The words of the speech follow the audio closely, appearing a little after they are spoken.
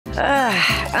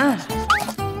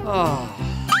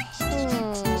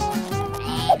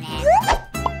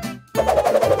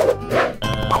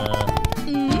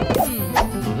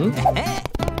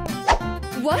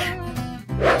What?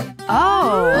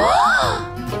 Oh!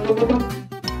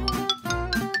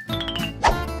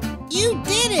 You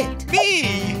did it! Me!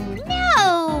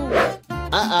 No!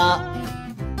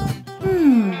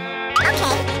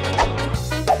 Okay.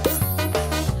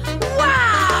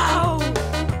 Wow!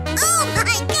 Oh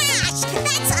my gosh!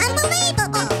 That's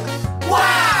unbelievable!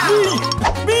 Wow!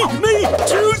 Me!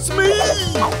 Choose me!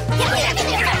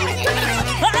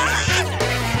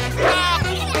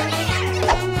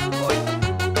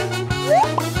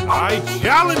 I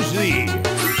challenge thee!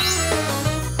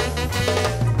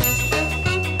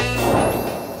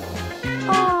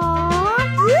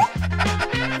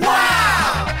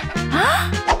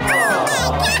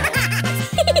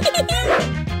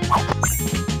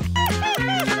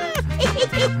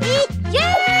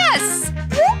 Yes!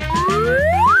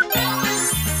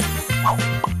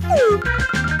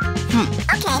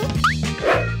 Okay.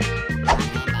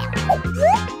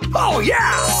 Oh, yeah!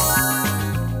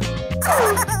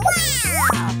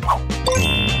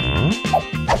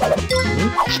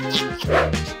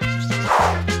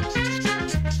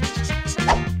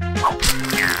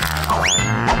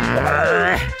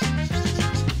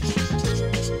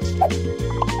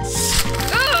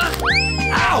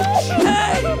 Ouch!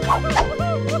 Hey!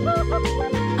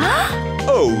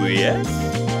 Oh, yes?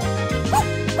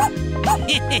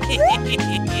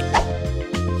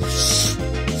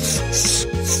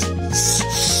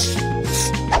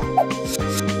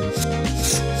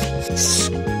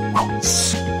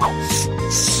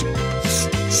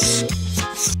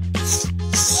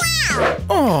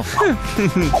 Oh!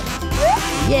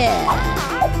 Yeah!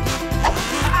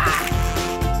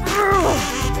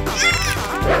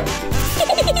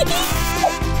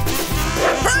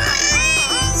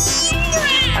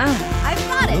 I've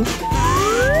got it.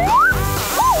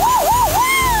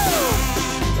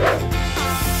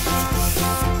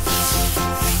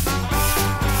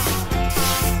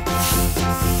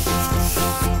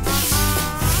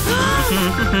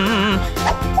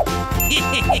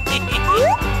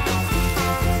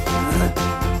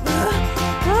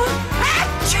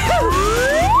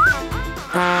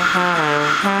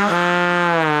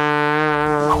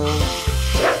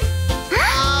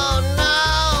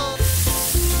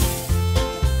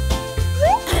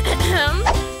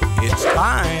 It's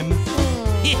time!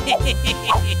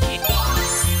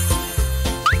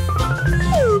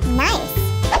 Nice!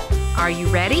 Are you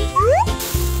ready?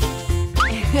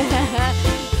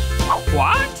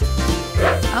 What?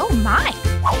 Oh my!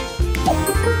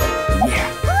 Yeah!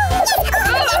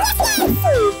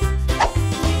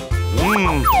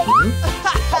 Mm.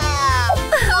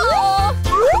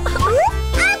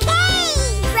 Okay!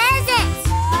 Presents!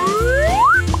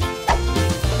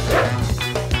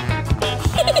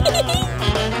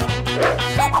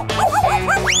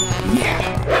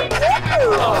 Yes!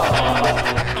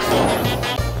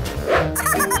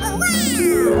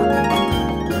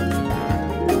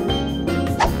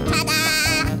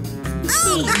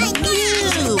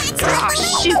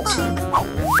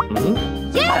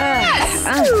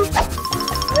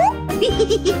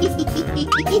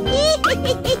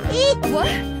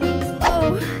 What?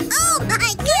 Oh. Oh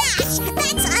my gosh!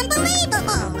 That's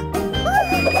unbelievable!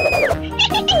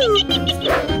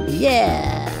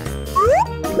 Yeah!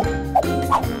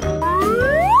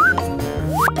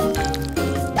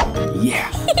 Yeah!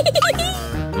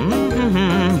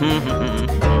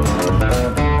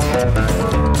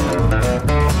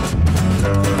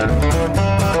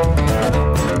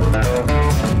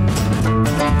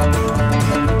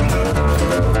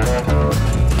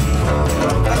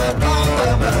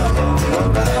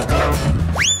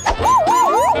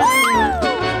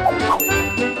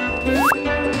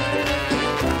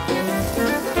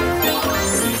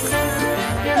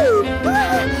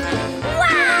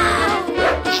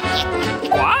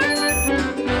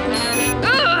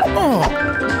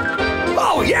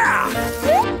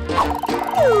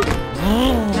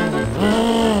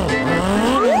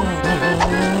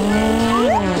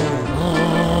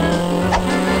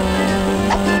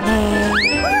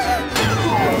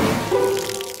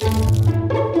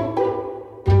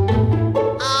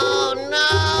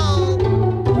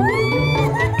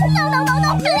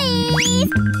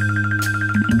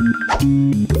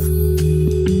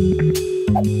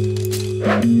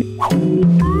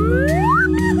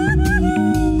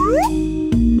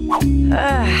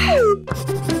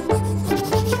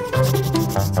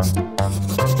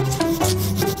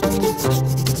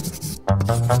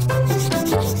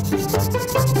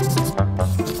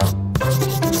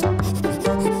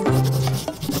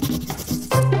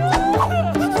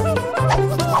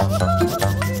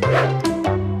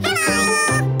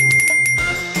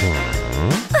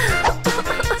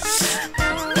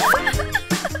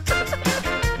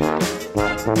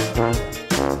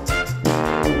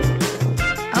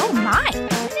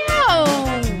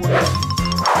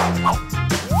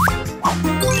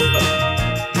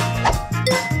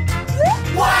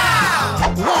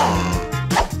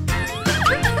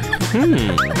 Oh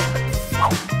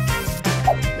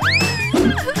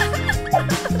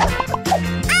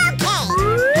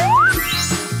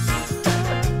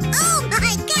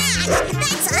my gosh!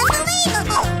 That's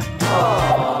unbelievable!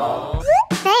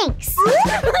 Thanks.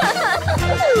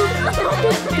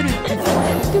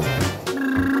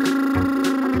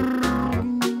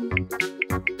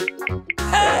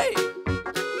 Hey!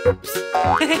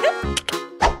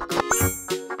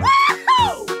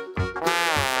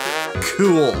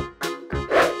 Cool.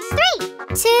 3,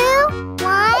 2,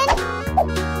 1,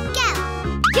 go!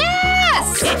 Yes!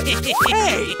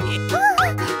 Hey!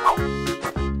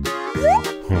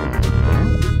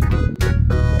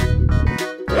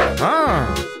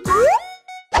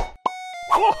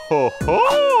 Ho ho!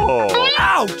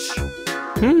 Ouch!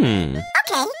 Okay.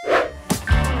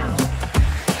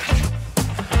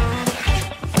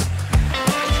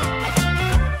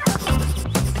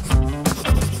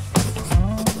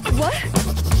 What?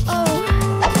 Oh.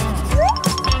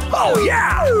 Oh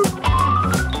yeah!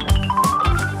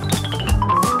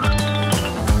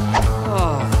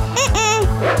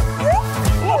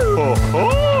 Ho ho!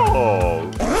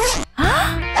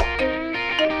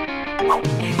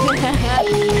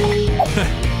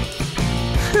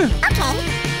 Okay.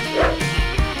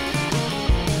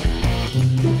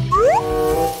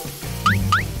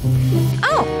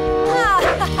 Oh.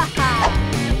 Ha ha ha.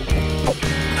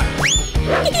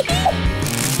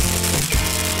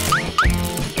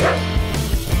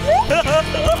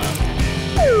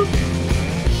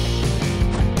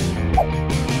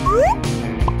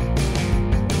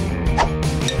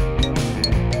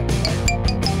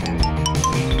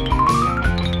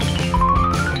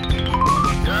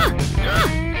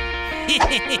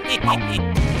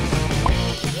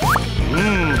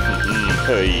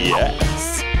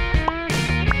 Yes.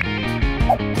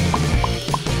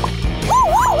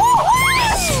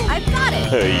 I've got it.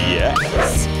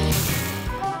 Yes.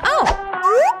 Oh.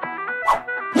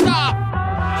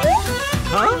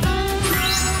 Huh?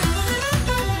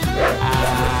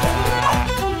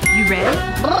 You ready?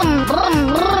 Brum, brum,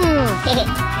 brum.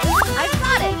 I've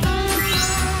got it.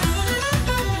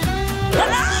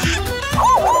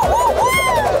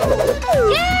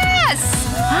 Yes!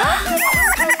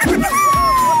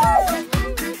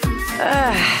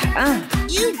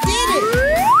 You did it!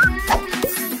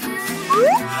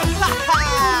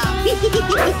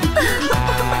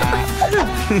 Ta-da!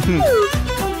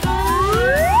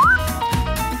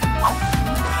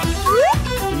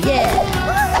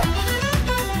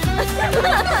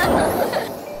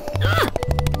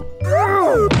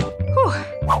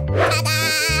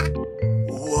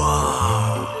 Whoa.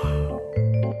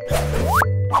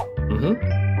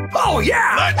 Oh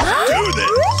yeah! Let's do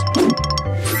this!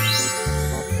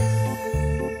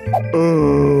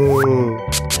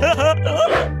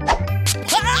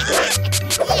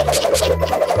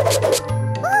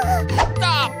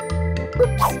 Stop!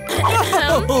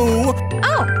 Oh.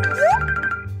 Oh.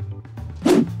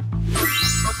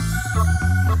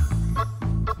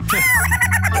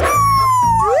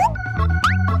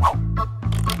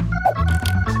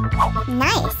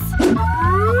 Nice.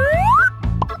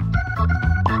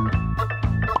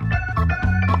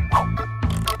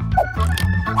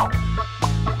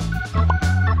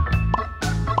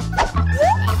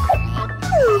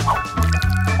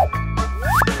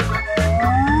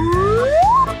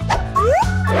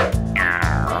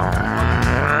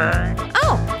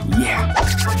 Oh. Yeah.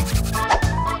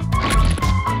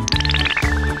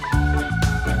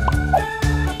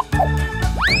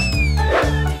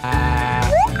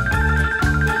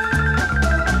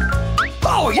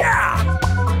 Oh yeah!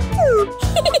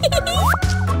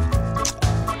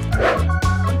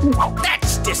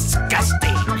 That's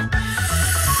disgusting.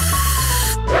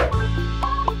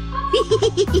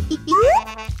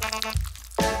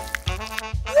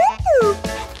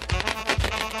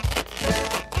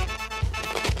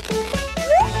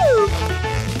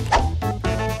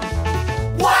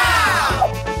 Wow!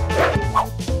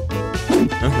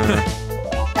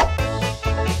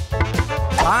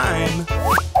 Time.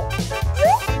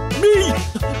 Me!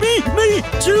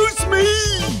 Choose me!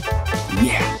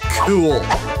 Yeah, cool.